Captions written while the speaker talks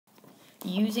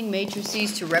Using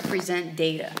matrices to represent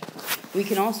data. We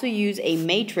can also use a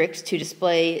matrix to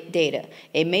display data.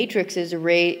 A matrix is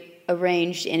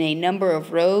arranged in a number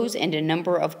of rows and a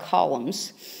number of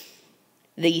columns.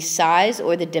 The size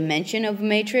or the dimension of a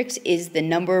matrix is the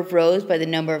number of rows by the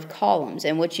number of columns.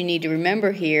 And what you need to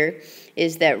remember here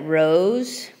is that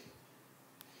rows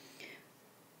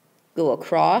go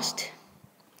across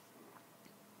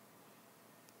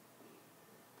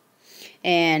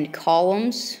and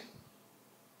columns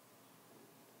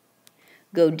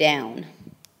go down.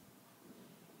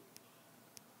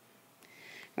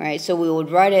 All right, so we would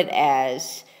write it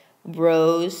as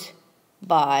rows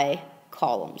by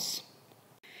columns.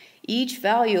 Each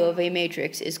value of a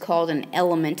matrix is called an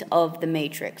element of the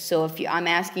matrix. So if I'm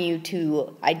asking you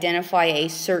to identify a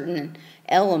certain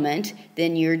element,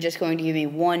 then you're just going to give me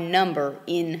one number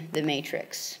in the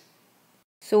matrix.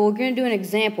 So we're going to do an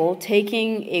example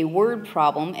taking a word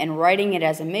problem and writing it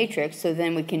as a matrix, so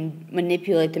then we can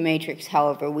manipulate the matrix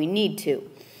however we need to.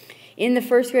 In the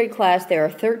first grade class, there are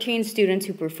 13 students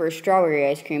who prefer strawberry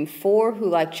ice cream, 4 who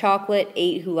like chocolate,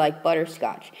 8 who like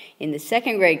butterscotch. In the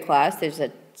second grade class, there's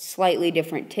a slightly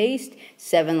different taste,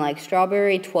 7 like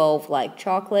strawberry, 12 like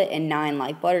chocolate, and 9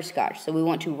 like butterscotch. So we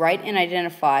want to write and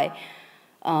identify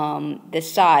the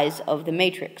size of the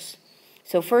matrix.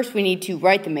 So first we need to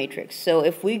write the matrix. So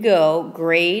if we go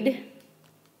grade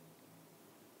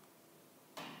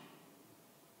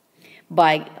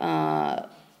by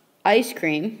ice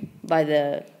cream, by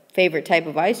the favorite type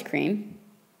of ice cream,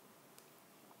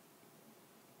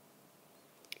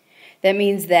 that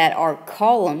means that our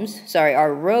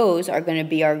our rows are going to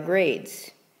be our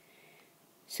grades.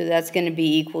 So that's going to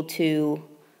be equal to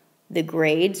the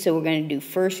grade. So we're going to do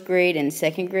first grade and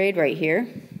second grade right here.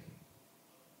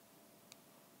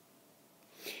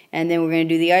 And then we're going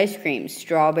to do the ice cream,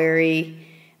 strawberry,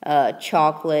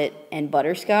 chocolate, and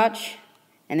butterscotch.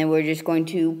 And then we're just going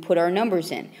to put our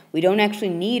numbers in. We don't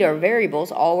actually need our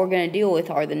variables. All we're going to deal with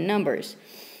are the numbers.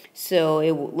 So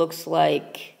it looks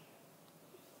like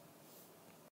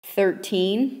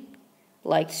 13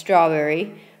 like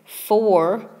strawberry,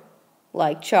 4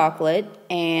 like chocolate,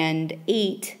 and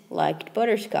 8 liked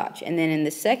butterscotch. And then in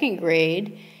the second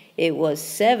grade, it was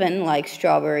 7 like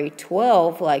strawberry,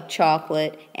 12 like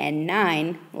chocolate, and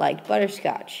 9 like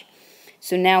butterscotch.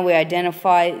 So now we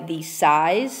identify the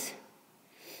size.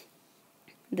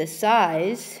 The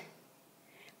size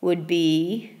would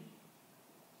be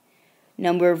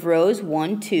number of rows,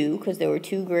 1, 2, because there were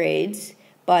 2 grades,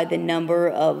 by the number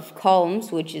of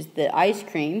columns, which is the ice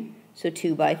cream, so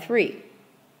 2 by 3.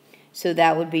 So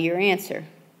that would be your answer.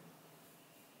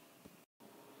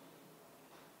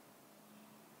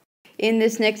 In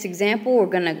this next example, we're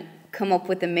going to come up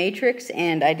with a matrix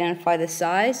and identify the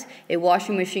size. A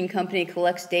washing machine company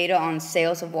collects data on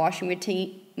sales of washing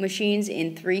machines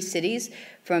in 3 cities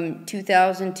from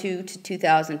 2002 to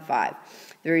 2005.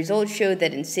 The results showed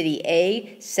that in City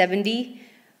A, 70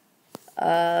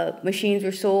 machines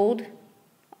were sold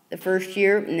the first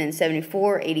year, and then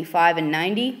 74, 85, and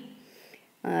 90.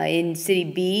 In City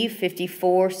B,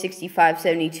 54, 65,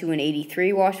 72, and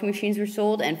 83 washing machines were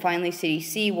sold. And finally, City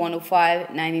C, 105,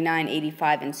 99,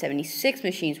 85, and 76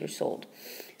 machines were sold.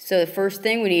 So the first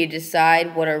thing, we need to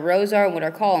decide what our rows are and what our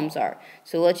columns are.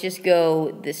 So let's just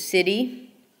go the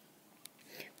city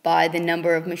by the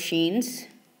number of machines.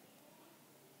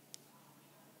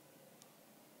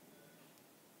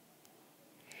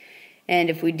 And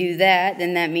if we do that,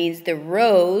 then that means the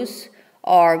rows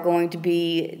are going to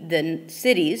be the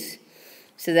cities.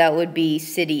 So that would be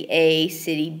City A,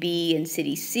 City B, and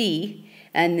City C.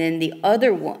 And then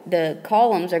the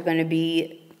columns are going to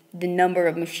be the number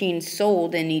of machines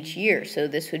sold in each year. So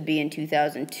this would be in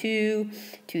 2002,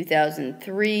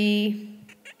 2003,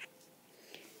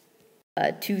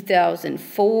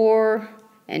 2004,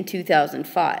 and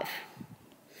 2005.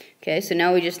 Okay, so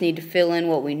now we just need to fill in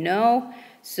what we know.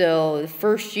 So the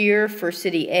first year for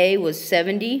City A was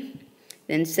 70,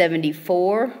 then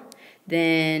 74,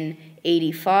 then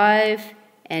 85,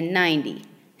 and 90.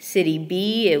 City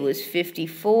B, it was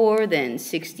 54, then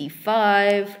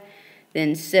 65,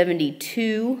 then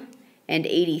 72, and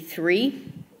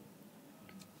 83.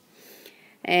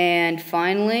 And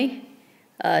finally,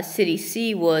 City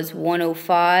C was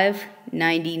 105,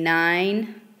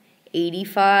 99,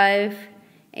 85,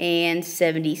 and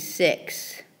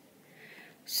 76.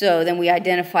 So then we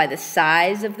identify the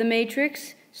size of the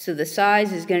matrix. So the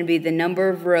size is going to be the number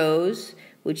of rows,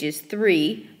 which is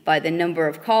 3, by the number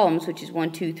of columns, which is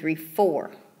 1, 2, 3,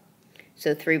 4.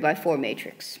 So 3 by 4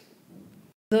 matrix.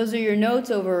 Those are your notes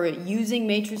over using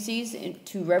matrices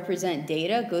to represent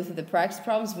data. Go through the practice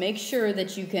problems. Make sure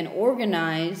that you can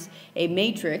organize a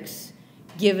matrix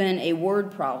given a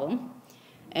word problem,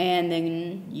 and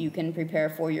then you can prepare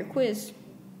for your quiz.